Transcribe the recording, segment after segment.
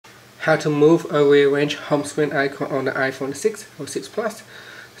how to move or rearrange home screen icon on the iPhone 6 or 6 Plus.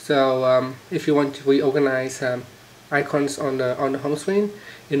 So if you want to reorganize icons on the home screen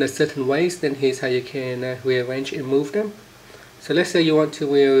in a certain ways, then here's how you can rearrange and move them. So let's say you want to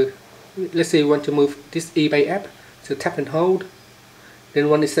move this eBay app. So tap and hold. Then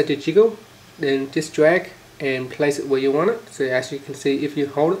when it's set to jiggle, then just drag and place it where you want it. So as you can see, if you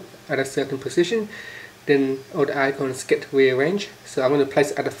hold it at a certain position, then all the icons get rearranged. So I'm going to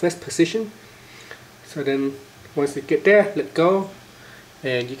place it at the first position. So then once you get there, let go,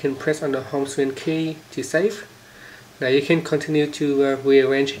 and you can press on the home screen key to save. Now you can continue to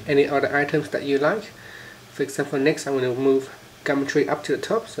rearrange any other items that you like. For example, next I'm going to move Gumtree up to the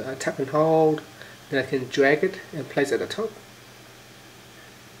top. So I tap and hold, then I can drag it and place it at the top.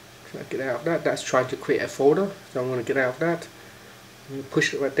 So I get out of that. That's trying to create a folder, so I'm going to get out of that.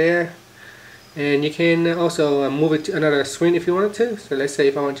 Push it right there. And you can also move it to another screen if you wanted to. So let's say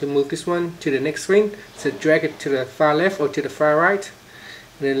if I want to move this one to the next screen, so drag it to the far left or to the far right,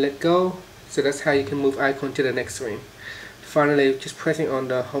 and then let go. So that's how you can move icon to the next screen. Finally, just pressing on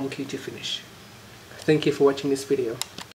the home key to finish. Thank you for watching this video.